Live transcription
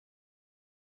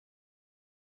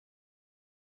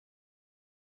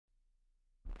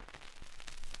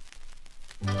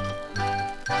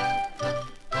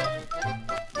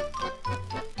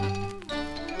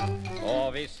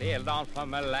we sailed down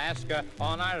from Alaska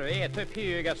on our way to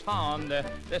Puget Sound.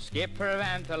 The skipper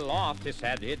went aloft, he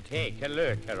said he'd take a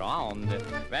look around.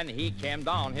 When he came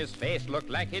down, his face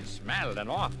looked like he'd smelled an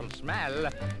awful smell.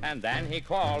 And then he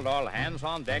called all hands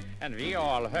on deck, and we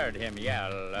all heard him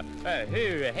yell,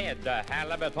 who hid the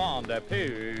halibut on the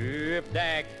poop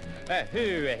deck? Who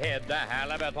hid the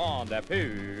halibut on the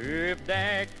poop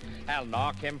deck? I'll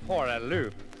knock him for a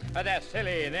loop. That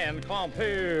silly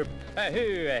nincompoop.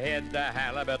 Who hid the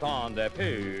halibut on the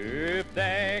poop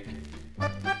deck?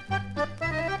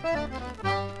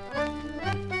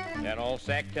 Then old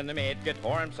second mate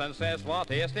Guttormson says,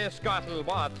 what is this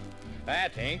scuttlebutt? I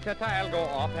think that I'll go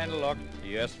up and look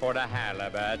just for the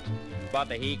halibut.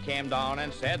 But he came down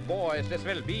and said, boys, this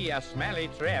will be a smelly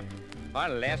trip.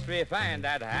 Unless we find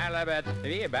that halibut,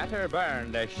 we better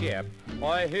burn the ship.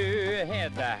 Why, who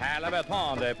hid the halibut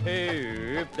on the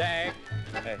poop deck?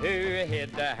 Who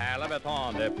hid the halibut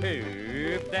on the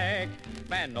poop deck?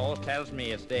 My nose tells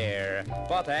me it's there,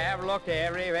 but I've looked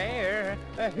everywhere.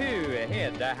 Who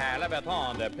hid the halibut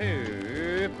on the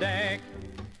poop deck?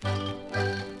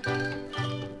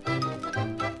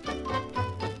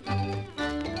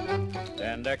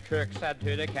 Then the cook said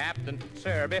to the captain,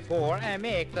 sir, before I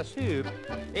make the soup,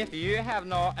 if you have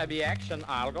no objection,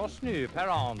 I'll go snoop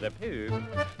around the poop.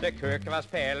 The cook was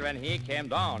pale when he came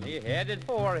down, he headed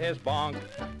for his bunk.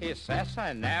 He says,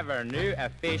 I never knew a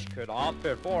fish could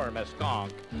outperform a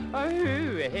skunk.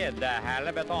 Who hid the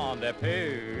halibut on the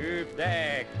poop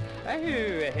deck?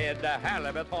 Who hid the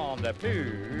halibut on the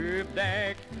poop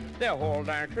deck? The whole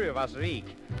darn crew was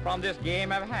weak from this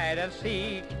game of hide and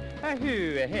seek.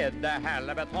 Who hid the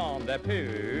halibut on the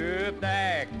poop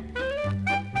deck?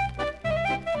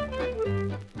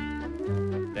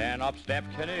 Then up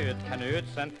stepped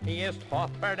Knutsen, he is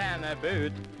tougher than a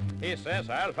boot. He says,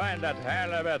 I'll find that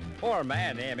halibut, for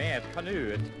my name is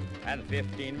Knut. And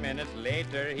 15 minutes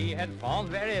later he had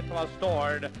found where it was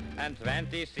stored, and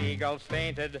 20 seagulls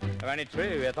fainted when he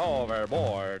threw it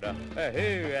overboard. Who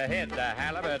hid the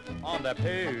halibut on the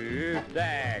poop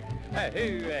deck? Who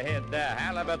hid the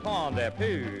halibut on the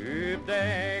poop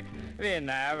deck? We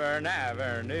never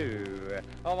knew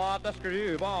what a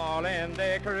screwball in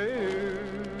the crew.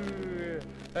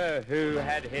 Who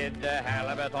had hid the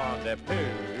halibut on the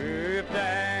poop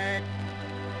deck?